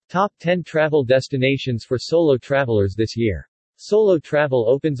Top 10 travel destinations for solo travelers this year. Solo travel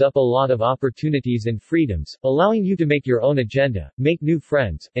opens up a lot of opportunities and freedoms, allowing you to make your own agenda, make new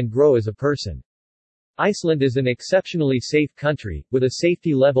friends, and grow as a person. Iceland is an exceptionally safe country, with a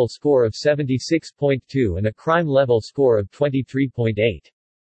safety level score of 76.2 and a crime level score of 23.8.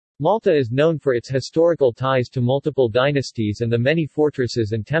 Malta is known for its historical ties to multiple dynasties and the many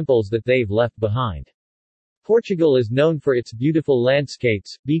fortresses and temples that they've left behind. Portugal is known for its beautiful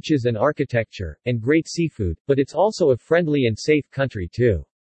landscapes, beaches and architecture, and great seafood, but it's also a friendly and safe country too.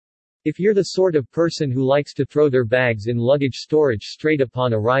 If you're the sort of person who likes to throw their bags in luggage storage straight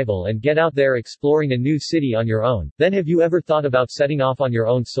upon arrival and get out there exploring a new city on your own, then have you ever thought about setting off on your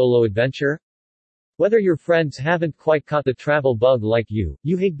own solo adventure? Whether your friends haven't quite caught the travel bug like you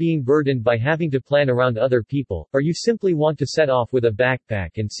hate being burdened by having to plan around other people, or you simply want to set off with a backpack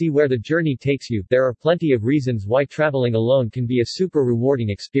and see where the journey takes you, there are plenty of reasons why traveling alone can be a super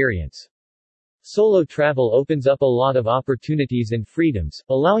rewarding experience. Solo travel opens up a lot of opportunities and freedoms,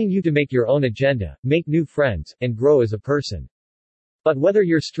 allowing you to make your own agenda, make new friends, and grow as a person. But whether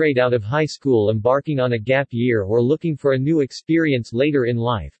you're straight out of high school embarking on a gap year or looking for a new experience later in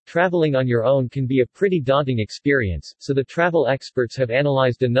life, traveling on your own can be a pretty daunting experience, so the travel experts have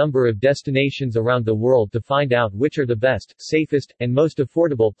analyzed a number of destinations around the world to find out which are the best, safest, and most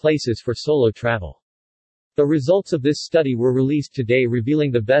affordable places for solo travel. The results of this study were released today, revealing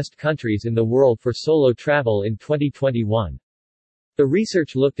the best countries in the world for solo travel in 2021. The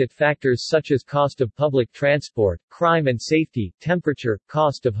research looked at factors such as cost of public transport, crime and safety, temperature,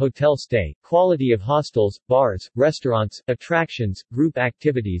 cost of hotel stay, quality of hostels, bars, restaurants, attractions, group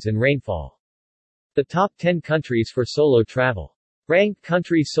activities and rainfall. The top 10 countries for solo travel. Ranked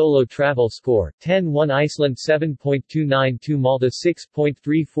country solo travel score: 10-1 Iceland 7.292, Malta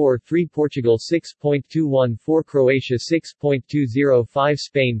 6.343, Portugal 6.214, Croatia 6.205,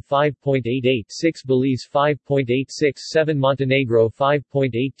 Spain 5.886, Belize 5.867, Montenegro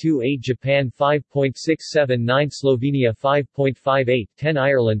 5.828, Japan 5.679, Slovenia 5.5810,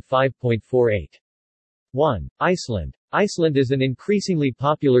 Ireland 5.48. 1. Iceland. Iceland is an increasingly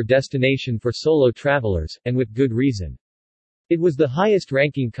popular destination for solo travelers, and with good reason. It was the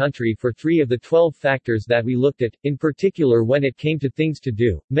highest-ranking country for 3 of the 12 factors that we looked at, in particular when it came to things to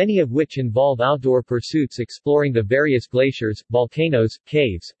do, many of which involve outdoor pursuits exploring the various glaciers, volcanoes,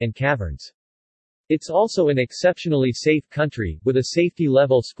 caves, and caverns. It's also an exceptionally safe country, with a safety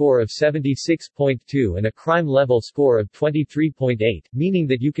level score of 76.2 and a crime level score of 23.8, meaning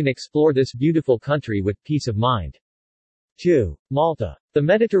that you can explore this beautiful country with peace of mind. 2. Malta. The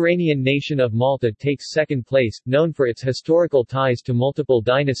Mediterranean nation of Malta takes second place, known for its historical ties to multiple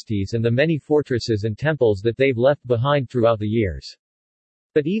dynasties and the many fortresses and temples that they've left behind throughout the years.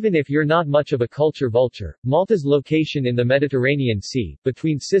 But even if you're not much of a culture vulture, Malta's location in the Mediterranean Sea,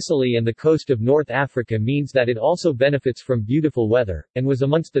 between Sicily and the coast of North Africa, means that it also benefits from beautiful weather, and was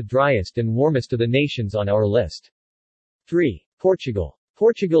amongst the driest and warmest of the nations on our list. 3. Portugal.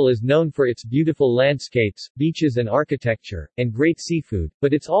 Portugal is known for its beautiful landscapes, beaches and architecture, and great seafood,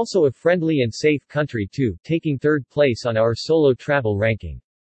 but it's also a friendly and safe country too, taking third place on our solo travel ranking.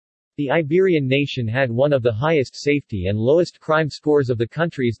 The Iberian nation had one of the highest safety and lowest crime scores of the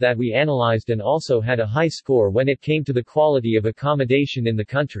countries that we analyzed, and also had a high score when it came to the quality of accommodation in the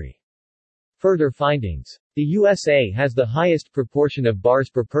country. Further findings. The USA has the highest proportion of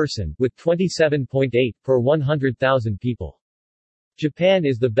bars per person, with 27.8 per 100,000 people. Japan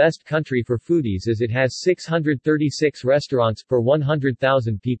is the best country for foodies as it has 636 restaurants per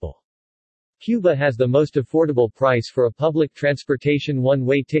 100,000 people. Cuba has the most affordable price for a public transportation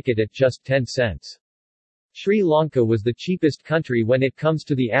one-way ticket at just 10 cents. Sri Lanka was the cheapest country when it comes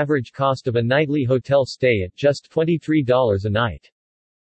to the average cost of a nightly hotel stay at just $23 a night.